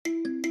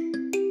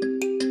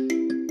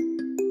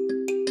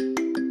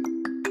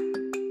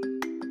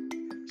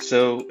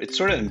So it's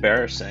sort of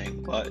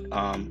embarrassing, but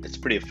it's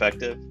pretty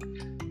effective.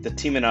 The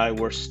team and I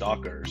were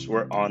stalkers,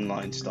 we're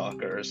online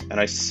stalkers. And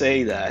I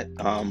say that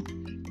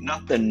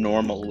not the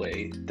normal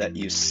way that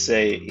you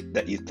say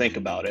that you think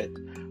about it,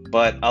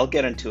 but I'll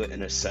get into it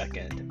in a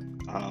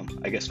second.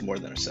 I guess more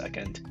than a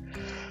second.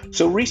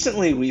 So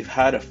recently we've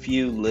had a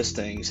few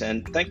listings,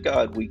 and thank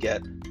God we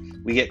get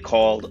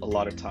called a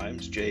lot of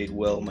times. Jade,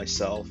 Will,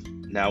 myself.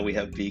 Now we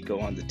have Vico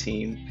on the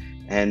team,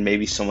 and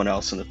maybe someone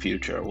else in the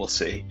future. We'll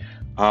see.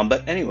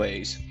 But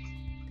anyways,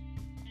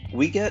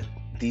 we get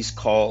these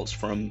calls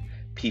from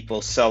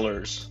people,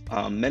 sellers,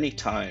 many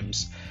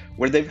times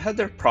where they've had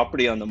their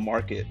property on the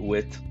market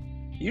with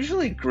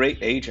usually great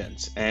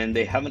agents, and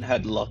they haven't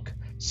had luck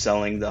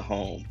selling the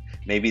home.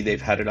 Maybe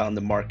they've had it on the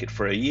market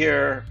for a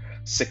year,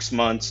 6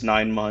 months,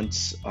 9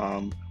 months,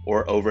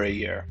 or over a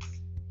year.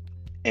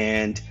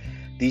 And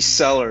these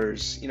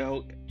sellers,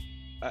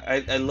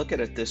 I look at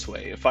it this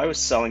way. If I was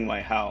selling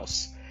my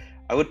house,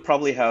 I would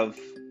probably have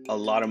a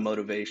lot of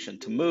motivation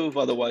to move.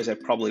 Otherwise, I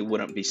probably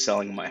wouldn't be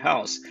selling my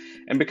house.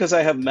 And because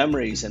I have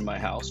memories in my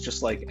house,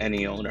 just like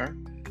any owner,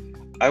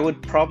 I would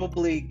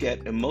probably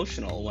get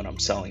emotional when I'm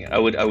selling it. I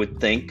would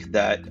think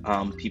that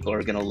people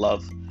are gonna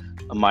love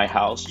my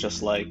house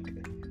just like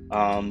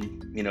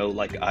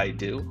like I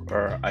do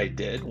or I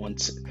did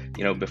once,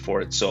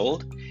 before it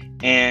sold.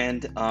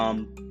 And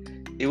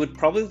it would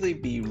probably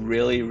be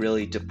really,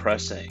 really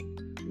depressing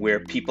where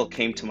people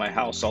came to my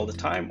house all the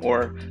time,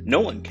 or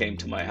no one came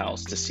to my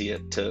house to see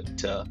it,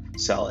 to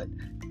sell it.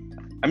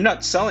 I'm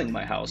not selling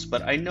my house,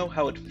 but I know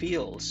how it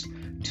feels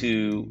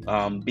to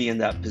be in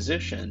that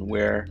position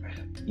where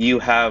you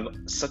have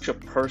such a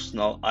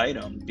personal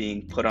item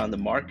being put on the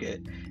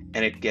market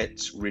and it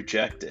gets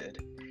rejected.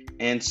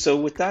 And so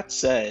with that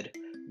said,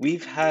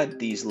 we've had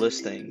these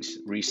listings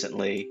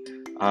recently,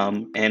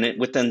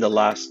 within the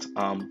last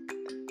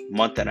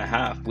month and a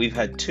half, we've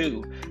had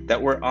two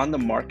that were on the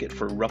market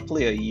for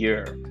roughly a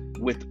year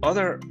with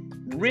other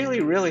really,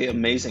 really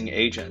amazing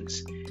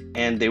agents,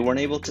 and they weren't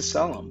able to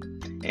sell them.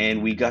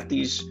 And we got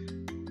these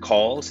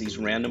calls, these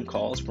random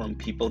calls from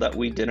people that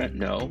we didn't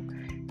know,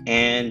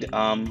 and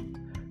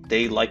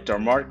they liked our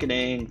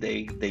marketing.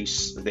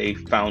 They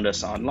found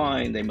us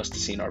online. They must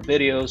have seen our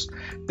videos.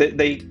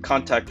 They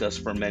contact us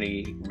for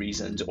many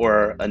reasons,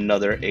 or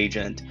another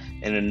agent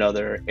in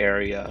another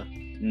area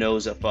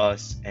knows of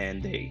us,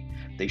 and they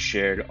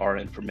shared our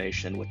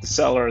information with the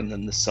seller, and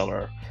then the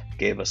seller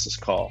gave us this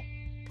call.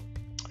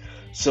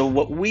 So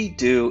what we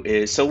do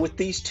is, so with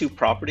these two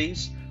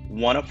properties,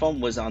 one of them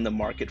was on the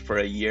market for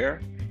a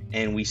year,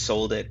 and we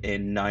sold it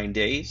in 9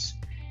 days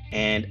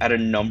and at a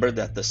number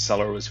that the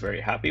seller was very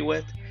happy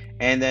with.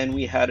 And then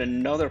we had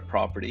another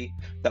property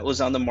that was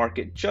on the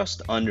market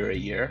just under a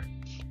year,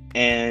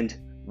 and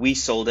we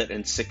sold it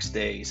in 6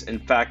 days. In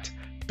fact,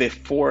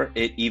 before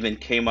it even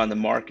came on the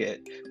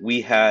market,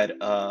 we had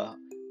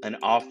an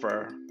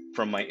offer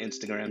from my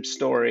Instagram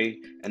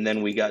story, and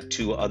then we got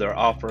two other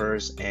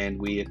offers, and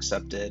we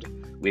accepted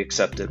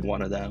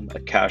one of them, a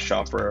cash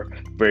offer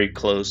very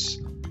close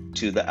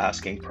to the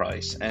asking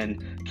price.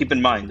 And keep in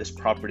mind, this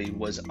property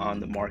was on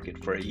the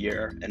market for a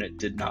year and it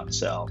did not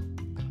sell.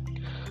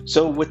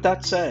 So with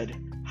that said,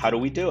 how do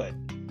we do it?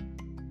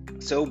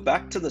 So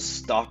back to the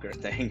stalker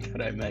thing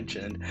that I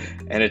mentioned,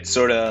 and it's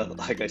sort of,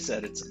 like I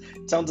said, it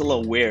sounds a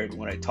little weird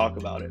when I talk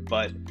about it,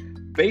 but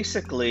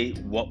basically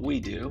what we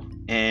do,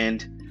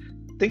 and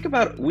think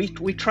about it,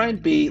 we try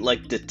and be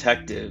like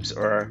detectives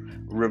or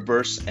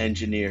reverse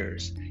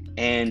engineers,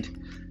 and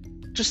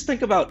just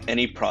think about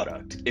any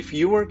product. If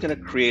you were going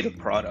to create a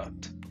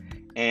product,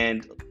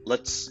 and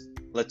let's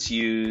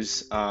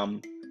use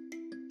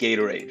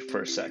Gatorade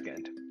for a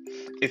second.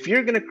 If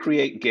you're going to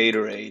create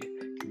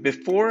Gatorade,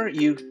 before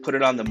you put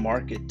it on the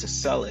market to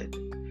sell it,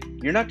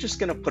 you're not just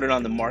going to put it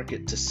on the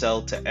market to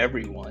sell to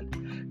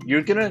everyone.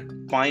 You're going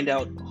to find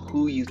out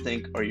who you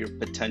think are your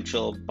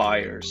potential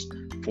buyers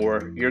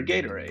for your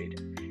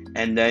Gatorade.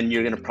 And then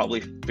you're going to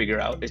probably figure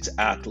out it's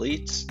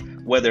athletes,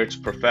 whether it's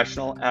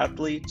professional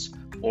athletes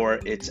or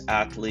it's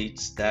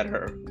athletes that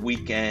are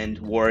weekend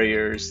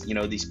warriors,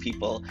 these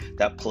people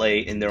that play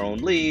in their own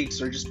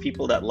leagues, or just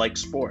people that like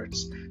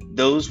sports.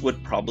 Those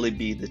would probably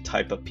be the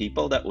type of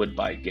people that would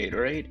buy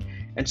Gatorade.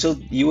 And so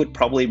you would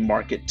probably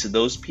market to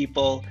those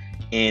people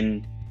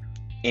in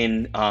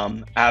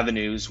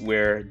avenues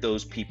where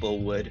those people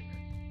would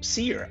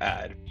see your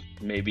ad.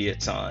 Maybe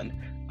it's on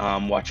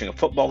watching a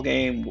football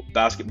game,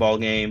 basketball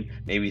game.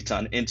 Maybe it's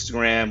on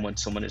Instagram when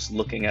someone is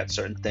looking at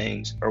certain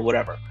things or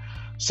whatever.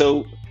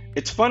 So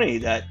it's funny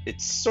that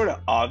it's sort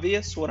of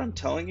obvious what I'm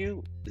telling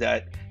you,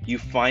 that you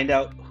find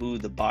out who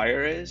the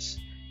buyer is,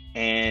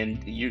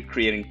 and you're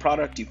creating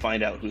product, you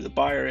find out who the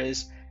buyer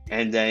is,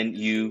 and then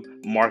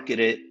you market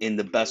it in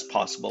the best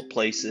possible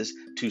places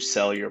to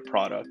sell your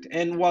product.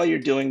 And while you're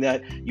doing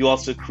that, you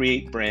also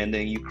create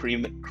branding, you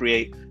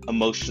create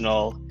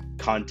emotional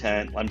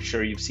content. I'm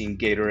sure you've seen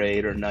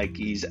Gatorade or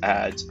Nike's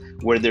ads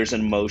where there's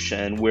an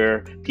emotion,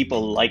 where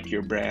people like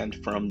your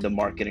brand from the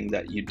marketing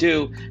that you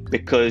do,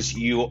 because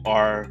you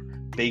are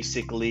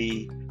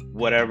basically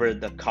whatever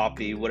the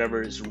copy,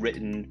 whatever is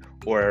written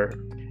or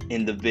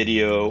in the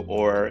video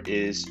or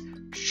is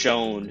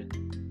shown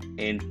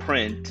in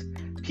print,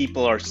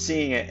 people are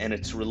seeing it and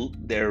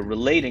they're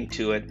relating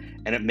to it,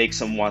 and it makes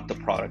them want the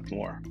product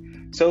more.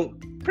 So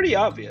pretty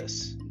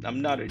obvious.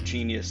 I'm not a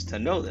genius to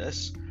know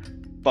this,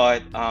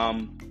 but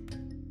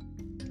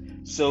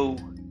so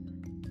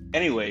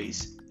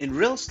anyways, in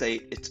real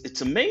estate,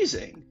 it's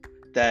amazing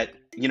that,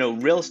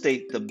 real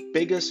estate, the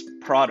biggest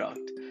product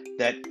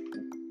that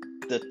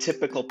the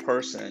typical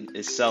person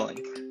is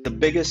selling, the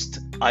biggest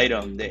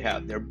item they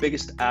have, their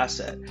biggest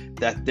asset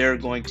that they're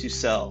going to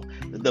sell,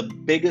 the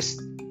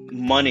biggest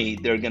money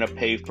they're going to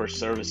pay for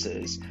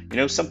services.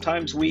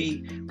 Sometimes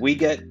we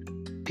get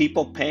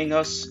people paying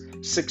us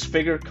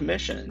six-figure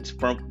commissions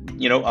from,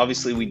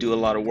 obviously we do a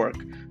lot of work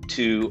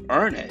to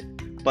earn it,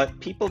 but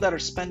people that are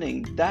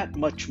spending that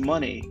much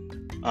money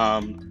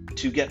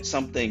to get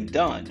something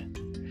done,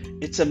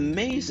 it's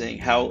amazing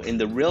how in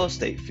the real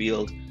estate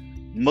field,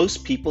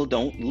 most people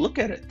don't look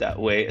at it that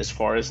way, as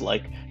far as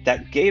like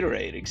that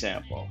Gatorade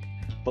example.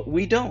 But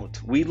we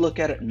don't. We look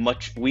at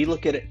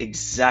it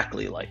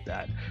exactly like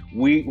that.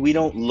 We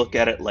don't look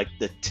at it like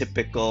the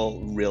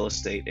typical real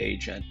estate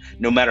agent,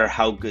 no matter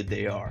how good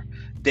they are.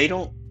 They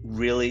don't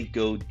really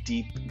go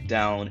deep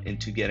down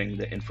into getting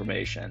the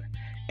information.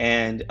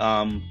 And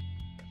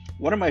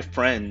one of my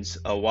friends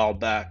a while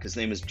back, his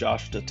name is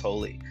Josh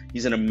Datoli.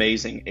 He's an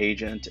amazing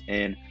agent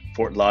in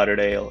Fort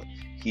Lauderdale.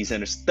 He's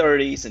in his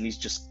 30s and he's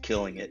just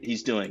killing it.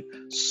 He's doing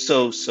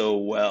so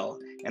well.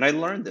 And I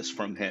learned this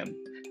from him.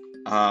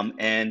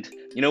 And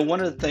one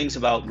of the things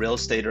about real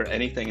estate or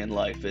anything in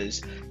life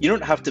is you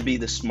don't have to be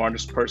the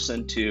smartest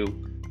person to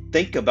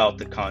think about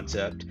the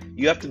concept.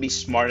 You have to be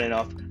smart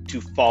enough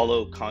to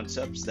follow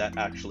concepts that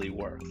actually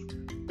work.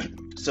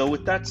 So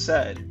with that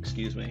said,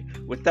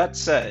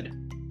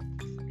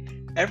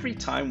 every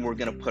time we're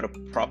going to put a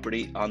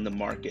property on the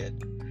market,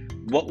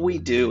 what we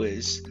do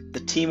is the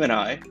team and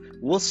I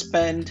will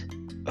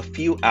spend a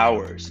few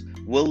hours.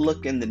 We'll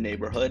look in the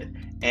neighborhood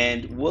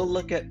and we'll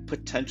look at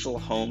potential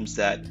homes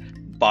that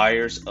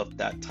buyers of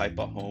that type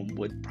of home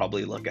would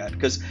probably look at.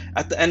 Because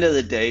at the end of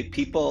the day,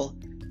 people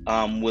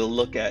will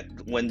look at,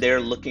 when they're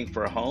looking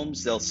for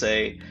homes, they'll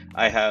say,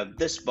 I have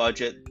this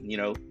budget,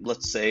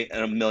 let's say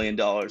 $1 million,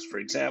 for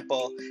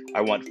example.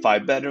 I want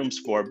 5 bedrooms,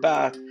 4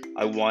 bath.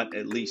 I want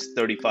at least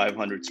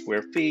 3,500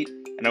 square feet.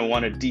 And I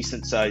want a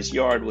decent sized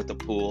yard with a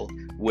pool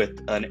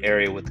with an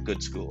area with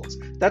good schools.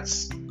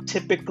 That's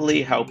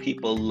typically how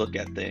people look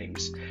at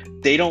things.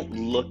 They don't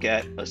look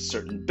at a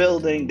certain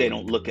building. They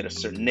don't look at a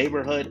certain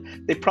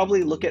neighborhood. They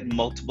probably look at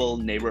multiple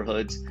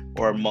neighborhoods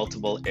or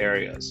multiple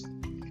areas.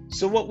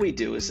 So what we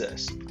do is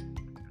this.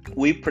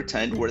 We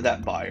pretend we're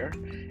that buyer,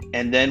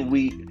 and then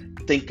we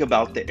think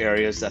about the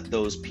areas that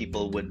those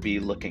people would be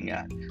looking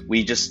at.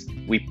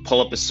 We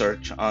pull up a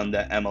search on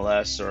the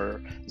MLS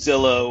or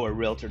Zillow or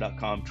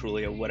Realtor.com,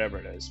 Trulia, whatever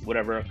it is,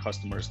 whatever a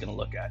customer is going to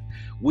look at.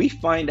 We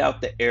find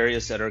out the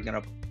areas that are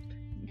going to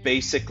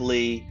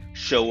basically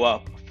show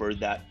up for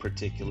that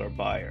particular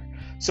buyer.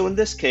 So in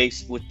this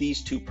case, with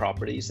these two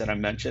properties that I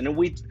mentioned, and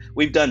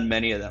we've done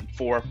many of them,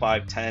 4,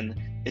 5,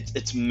 10,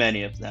 it's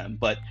many of them,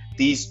 but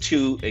these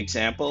two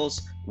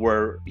examples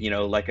were,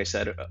 like I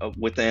said,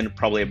 within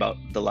probably about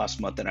the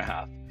last month and a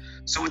half.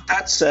 So with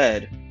that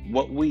said,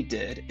 what we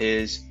did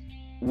is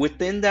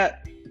within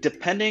that,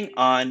 depending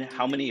on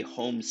how many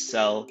homes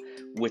sell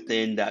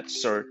within that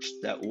search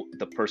that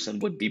the person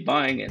would be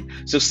buying in.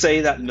 So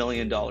say that $1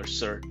 million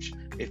search,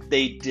 if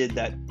they did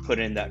that, put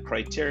in that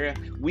criteria,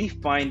 we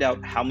find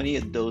out how many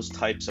of those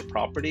types of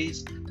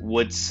properties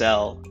would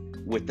sell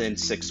within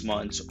 6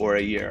 months or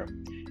a year.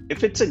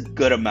 If it's a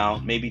good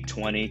amount, maybe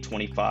 20,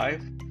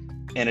 25,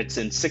 and it's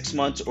in 6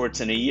 months or it's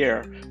in a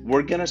year,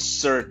 we're going to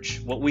search.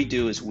 What we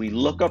do is we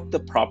look up the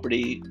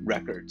property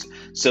records.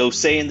 So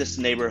say in this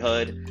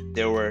neighborhood,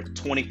 there were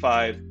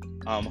 25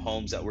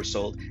 homes that were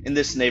sold in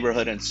this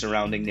neighborhood and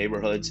surrounding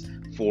neighborhoods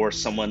for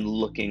someone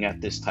looking at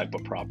this type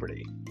of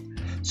property.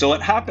 So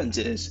what happens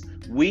is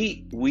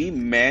we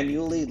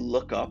manually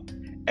look up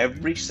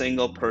every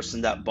single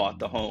person that bought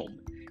the home,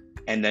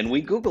 and then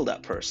we Google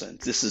that person.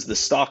 This is the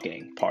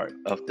stalking part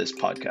of this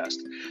podcast.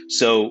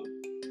 So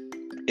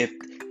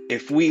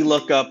if we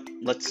look up,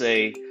 let's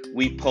say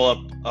we pull up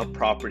a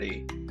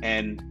property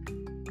and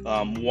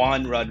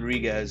Juan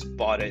Rodriguez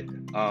bought it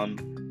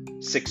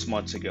 6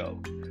 months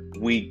ago.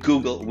 We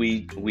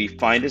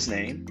find his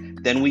name,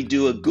 then we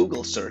do a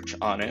Google search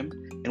on him,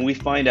 and we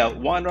find out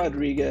Juan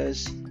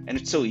Rodriguez, and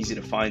it's so easy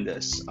to find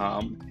this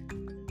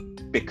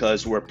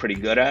because we're pretty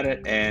good at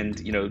it,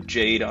 and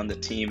Jade on the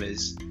team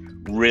is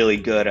really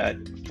good at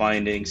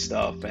finding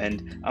stuff,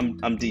 and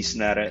I'm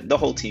decent at it. The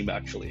whole team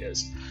actually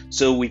is.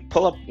 So we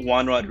pull up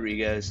Juan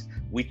Rodriguez,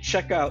 we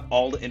check out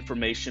all the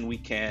information we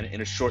can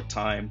in a short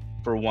time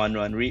for Juan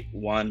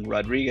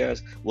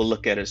Rodriguez. We'll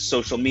look at his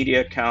social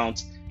media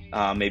accounts,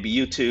 maybe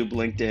YouTube,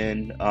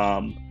 LinkedIn,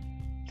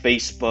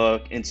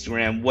 Facebook,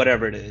 Instagram,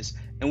 whatever it is.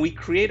 And we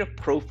create a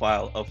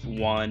profile of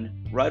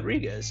Juan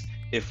Rodriguez.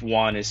 If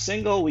Juan is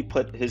single, we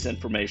put his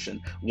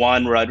information.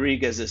 Juan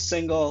Rodriguez is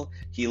single.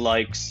 He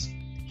likes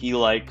He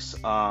likes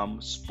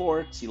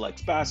sports. He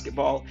likes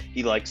basketball.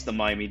 He likes the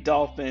Miami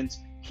Dolphins.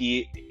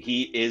 He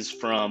is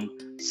from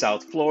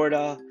South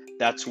Florida.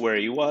 That's where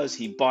he was.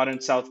 He bought in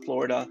South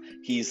Florida.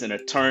 He's an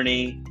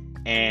attorney,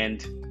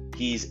 and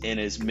he's in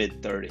his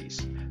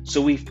mid-30s.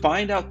 So we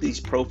find out these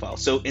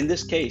profiles. So in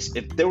this case,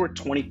 if there were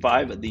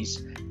 25 of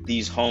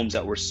these homes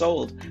that were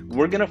sold,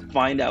 we're going to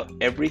find out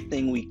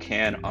everything we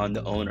can on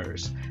the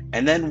owners.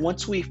 And then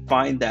once we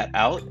find that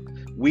out,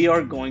 we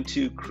are going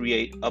to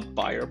create a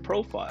buyer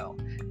profile.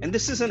 And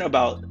this isn't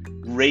about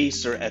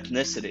race or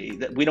ethnicity.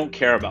 That we don't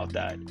care about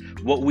that.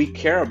 What we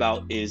care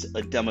about is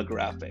a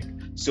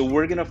demographic. So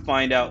we're going to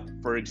find out,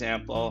 for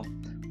example,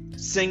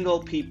 single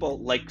people,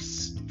 like,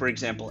 for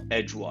example,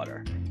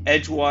 Edgewater.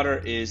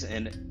 Edgewater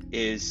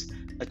is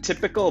a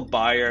typical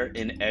buyer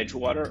in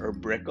Edgewater or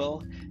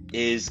Brickell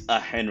is a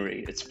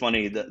Henry. It's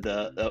funny,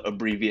 the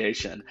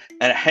abbreviation.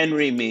 And a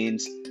Henry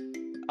means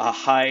a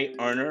high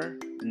earner,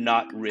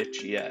 not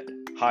rich yet.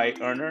 High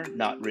earner,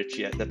 not rich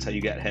yet. That's how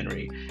you get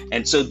Henry.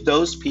 And so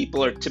those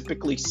people are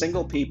typically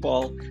single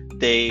people.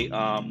 They're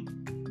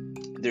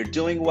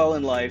doing well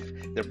in life.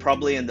 They're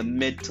probably in the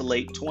mid to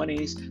late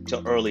 20s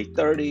to early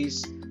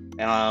 30s.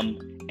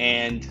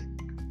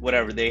 And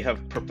whatever, they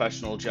have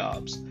professional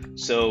jobs.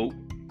 So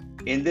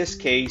in this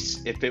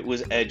case, if it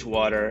was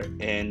Edgewater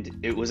and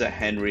it was a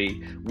Henry,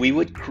 we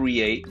would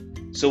create.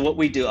 So what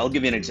we do, I'll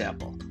give you an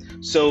example.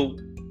 So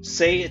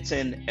say it's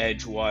in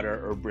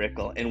Edgewater or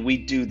Brickell, and we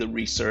do the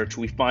research.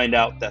 We find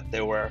out that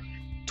there were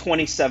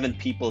 27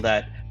 people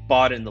that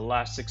bought in the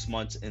last 6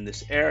 months in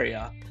this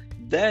area.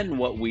 Then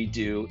what we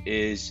do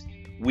is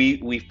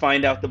we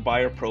find out the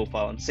buyer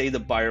profile, and say the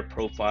buyer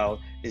profile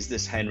is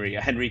this Henry.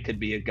 A Henry could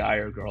be a guy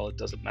or girl. It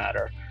doesn't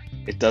matter.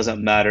 It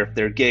doesn't matter if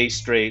they're gay,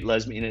 straight,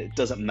 lesbian. It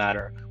doesn't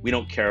matter. We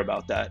don't care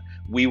about that.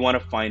 We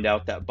want to find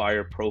out that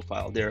buyer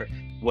profile.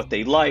 What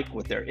they like,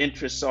 what their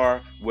interests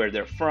are, where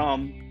they're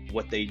from,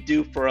 what they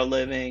do for a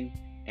living,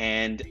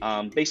 and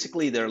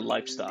basically their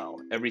lifestyle,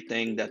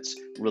 everything that's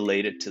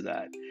related to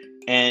that.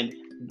 And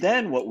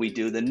then what we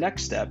do, the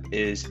next step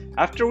is,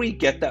 after we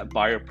get that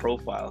buyer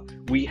profile,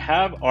 we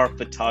have our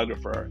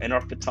photographer, and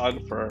our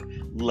photographer,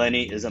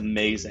 Lenny, is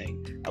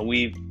amazing.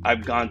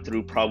 I've gone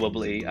through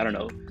probably,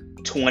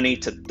 20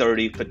 to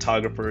 30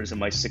 photographers in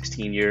my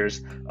 16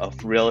 years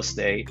of real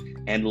estate,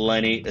 and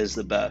Lenny is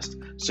the best.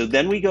 So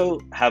then we go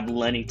have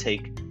Lenny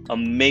take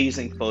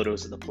amazing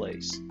photos of the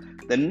place.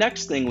 The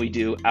next thing we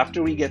do,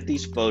 after we get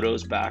these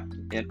photos back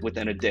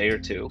within a day or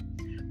two,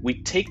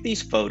 we take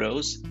these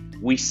photos,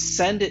 we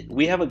send it.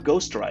 We have a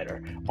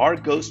ghostwriter. Our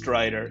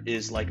ghostwriter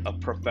is like a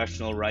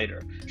professional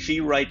writer.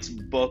 She writes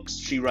books.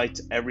 She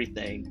writes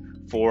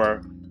everything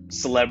for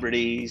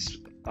celebrities,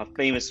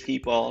 famous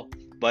people.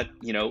 But,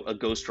 a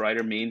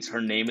ghostwriter means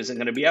her name isn't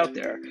going to be out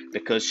there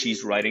because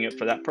she's writing it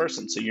for that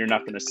person. So you're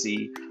not going to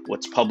see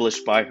what's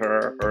published by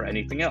her or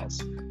anything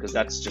else, because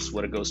that's just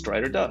what a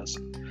ghostwriter does.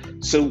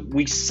 So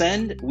we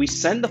send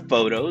the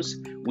photos,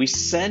 we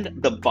send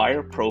the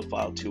buyer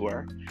profile to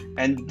her,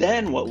 and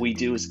then what we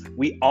do is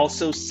we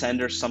also send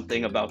her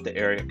something about the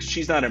area.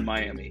 She's not in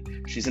Miami,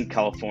 she's in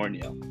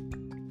California.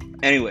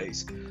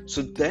 Anyways,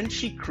 so then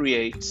she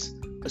creates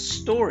a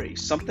story,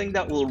 something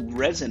that will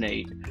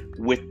resonate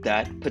with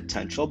that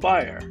potential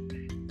buyer.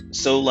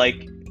 So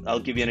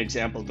I'll give you an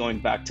example going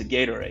back to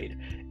Gatorade.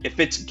 If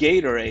it's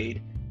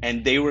Gatorade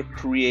and they were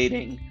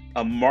creating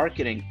a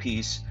marketing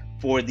piece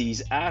for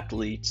these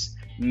athletes,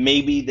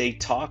 maybe they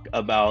talk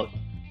about,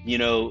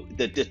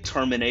 the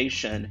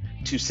determination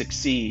to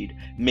succeed.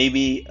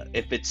 Maybe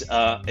if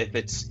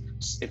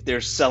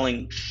they're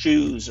selling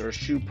shoes or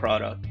shoe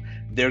product,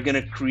 they're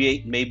going to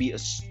create maybe a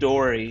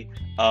story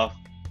of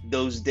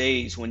those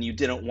days when you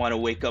didn't want to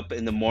wake up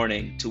in the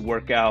morning to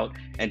work out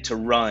and to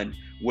run,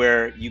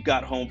 where you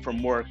got home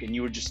from work and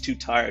you were just too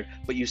tired,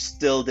 but you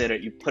still did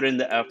it. You put in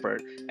the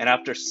effort. And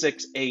after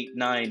 6, 8,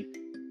 9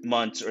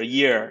 months or a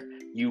year,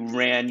 you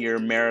ran your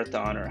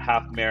marathon or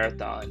half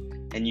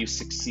marathon and you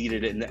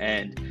succeeded in the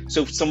end.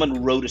 So if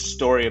someone wrote a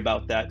story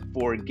about that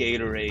for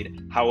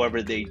Gatorade,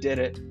 however they did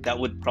it, that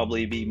would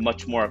probably be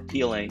much more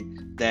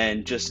appealing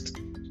than just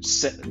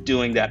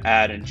doing that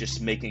ad and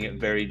just making it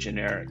very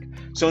generic.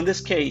 So in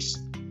this case,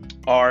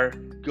 our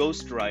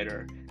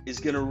ghostwriter is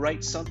going to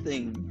write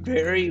something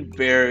very,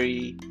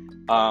 very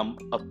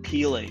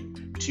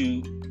appealing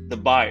to the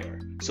buyer.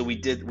 So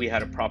we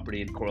had a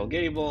property in Coral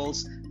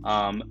Gables,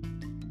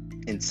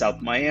 in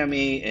South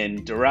Miami,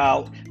 in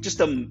Doral, just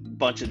a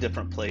bunch of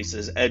different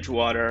places,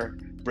 Edgewater,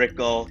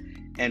 Brickell,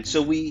 and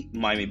so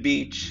Miami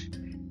Beach.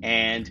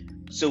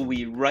 And so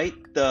we write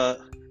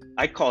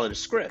I call it a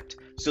script.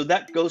 So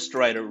that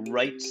ghostwriter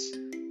writes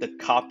the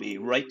copy,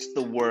 writes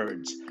the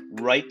words,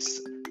 writes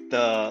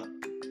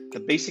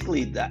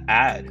basically the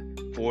ad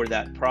for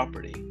that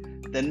property.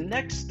 The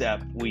next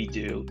step we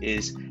do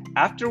is,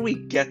 after we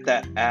get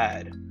that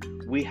ad,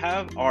 we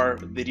have our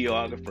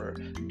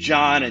videographer.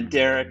 John and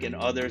Derek and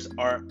others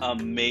are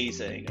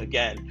amazing.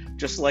 Again,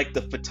 just like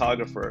the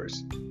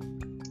photographers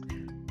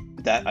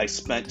that I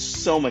spent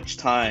so much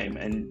time,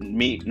 and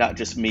me, not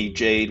just me,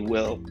 Jade,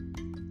 Will,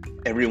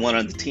 everyone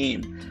on the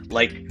team,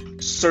 like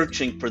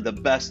searching for the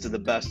best of the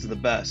best of the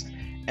best.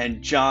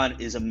 And John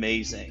is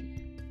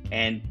amazing.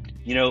 And,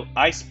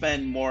 I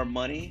spend more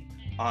money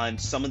on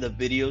some of the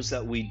videos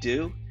that we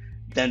do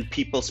than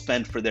people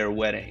spend for their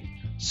wedding.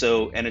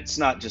 So, and it's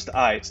not just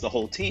it's the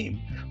whole team.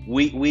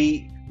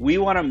 We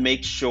want to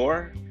make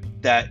sure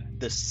that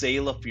the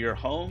sale of your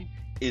home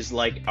is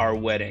like our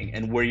wedding,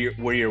 and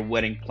we're your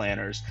wedding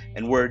planners,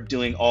 and we're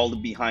doing all the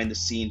behind the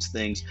scenes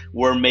things.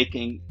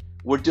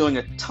 We're doing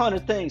a ton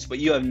of things, but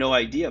you have no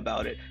idea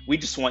about it. We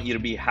just want you to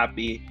be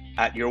happy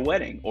at your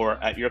wedding or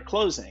at your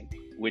closing,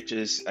 which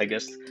is, I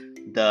guess,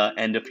 the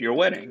end of your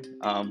wedding,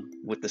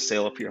 with the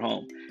sale of your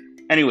home.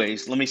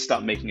 Anyways, let me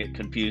stop making it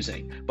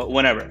confusing. But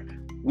whenever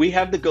we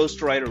have the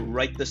ghostwriter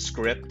write the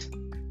script,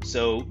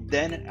 so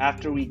then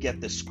after we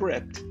get the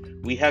script,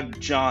 we have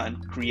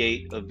John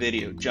create a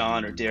video,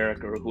 John or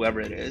Derek or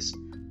whoever it is.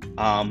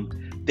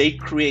 They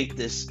create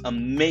this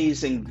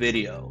amazing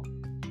video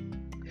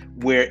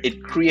where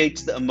it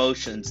creates the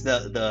emotions.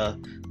 The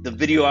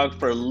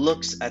videographer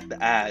looks at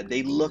the ad,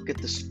 they look at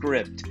the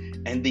script,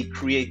 and they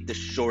create the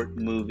short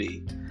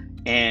movie.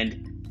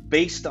 And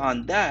based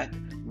on that,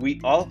 we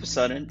all of a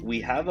sudden,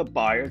 we have a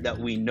buyer that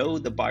we know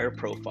the buyer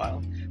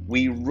profile.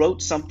 We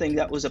wrote something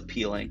that was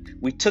appealing.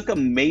 We took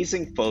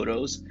amazing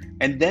photos,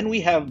 and then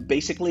we have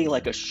basically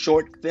like a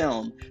short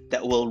film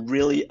that will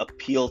really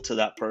appeal to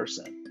that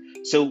person.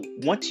 So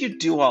once you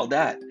do all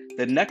that,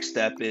 the next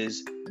step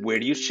is, where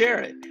do you share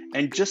it?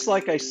 And just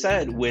like I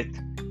said with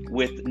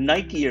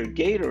Nike or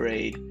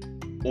Gatorade,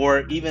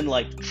 or even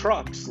like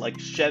trucks like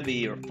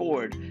Chevy or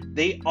Ford,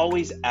 they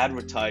always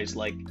advertise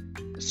like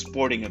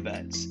sporting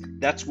events.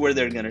 That's where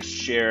they're going to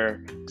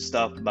share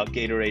stuff about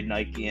Gatorade,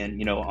 Nike,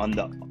 and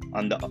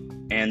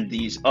and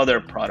these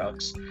other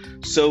products.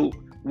 So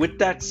with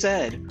that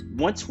said,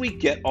 once we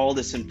get all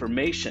this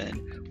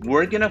information,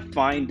 we're going to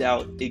find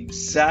out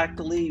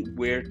exactly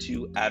where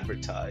to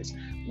advertise.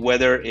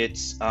 Whether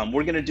it's,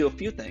 we're going to do a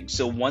few things.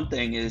 So one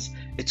thing is,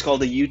 it's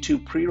called a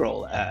YouTube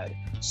pre-roll ad.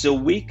 So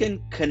we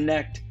can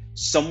connect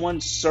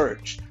someone's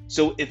search.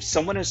 So if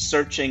someone is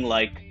searching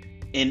like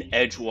in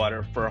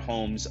Edgewater for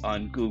homes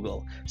on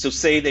Google, so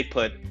say they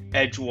put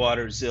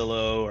Edgewater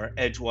Zillow or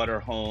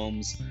Edgewater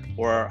Homes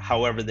or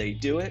however they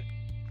do it,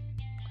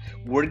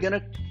 we're going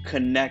to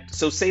connect.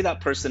 So say that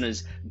person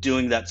is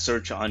doing that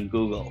search on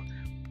Google,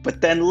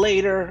 but then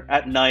later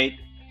at night,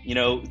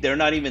 they're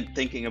not even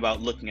thinking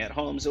about looking at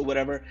homes or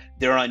whatever.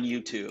 They're on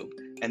YouTube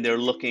and they're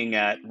looking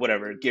at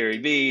whatever, Gary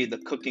Vee, the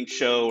cooking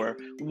show, or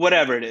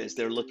whatever it is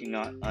they're looking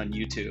on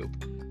YouTube.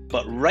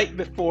 But right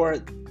before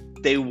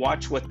they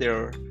watch what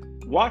they're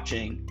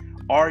watching,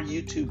 our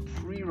YouTube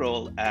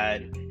pre-roll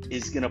ad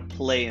is going to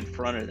play in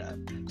front of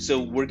them. So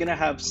we're going to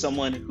have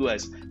someone who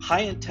has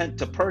high intent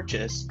to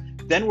purchase.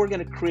 Then we're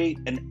going to create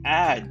an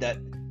ad that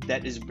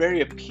is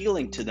very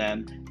appealing to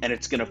them, and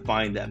it's going to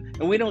find them.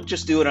 And we don't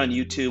just do it on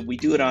YouTube. We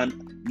do it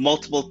on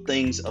multiple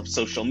things of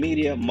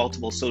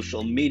multiple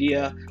social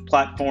media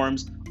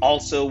platforms.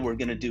 Also, we're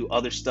going to do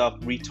other stuff,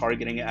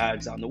 retargeting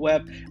ads on the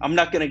web. I'm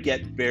not going to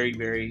get very,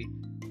 very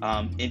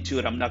into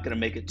it. I'm not going to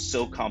make it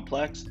so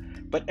complex.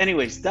 But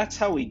anyways, that's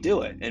how we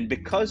do it. And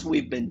because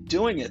we've been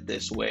doing it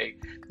this way,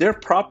 they're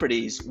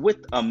properties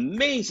with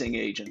amazing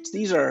agents.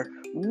 These are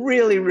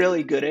really,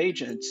 really good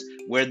agents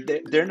where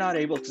they're not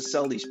able to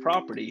sell these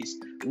properties.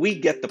 We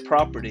get the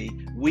property.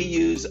 We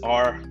use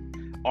our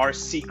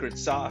secret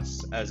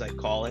sauce, as I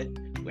call it.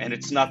 And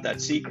it's not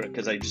that secret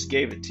because I just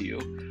gave it to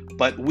you.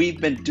 But we've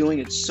been doing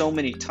it so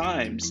many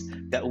times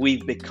that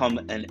we've become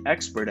an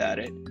expert at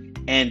it.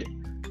 And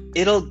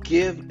it'll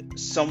give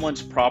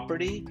someone's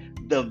property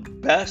the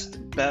best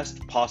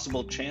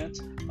possible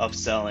chance of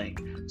selling.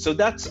 So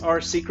that's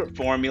our secret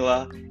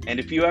formula. And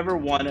if you ever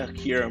want to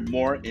hear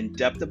more in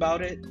depth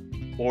about it,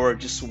 or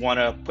just want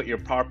to put your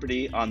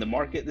property on the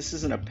market, this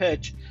isn't a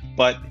pitch,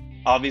 but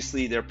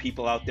obviously there are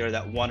people out there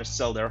that want to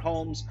sell their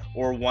homes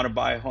or want to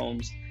buy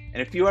homes.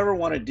 And if you ever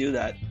want to do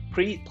that,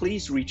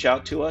 please reach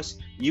out to us.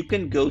 You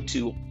can go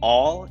to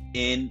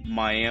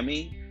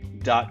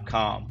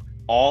allinmiami.com.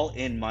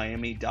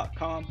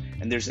 allinmiami.com,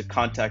 and there's a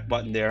contact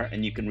button there,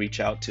 and you can reach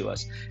out to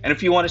us. And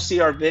if you want to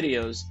see our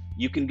videos,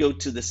 you can go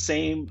to the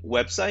same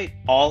website,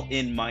 All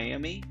in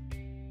Miami,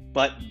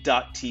 but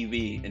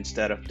 .tv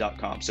instead of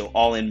 .com. So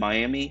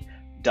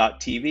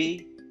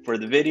allinmiami.tv for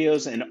the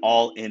videos, and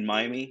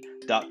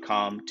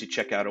allinmiami.com to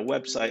check out a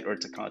website or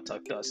to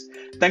contact us.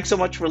 Thanks so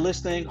much for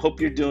listening.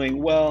 Hope you're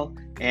doing well.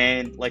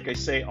 And like I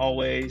say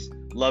always,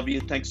 love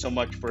you. Thanks so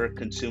much for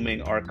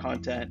consuming our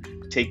content.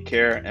 Take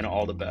care and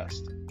all the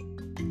best.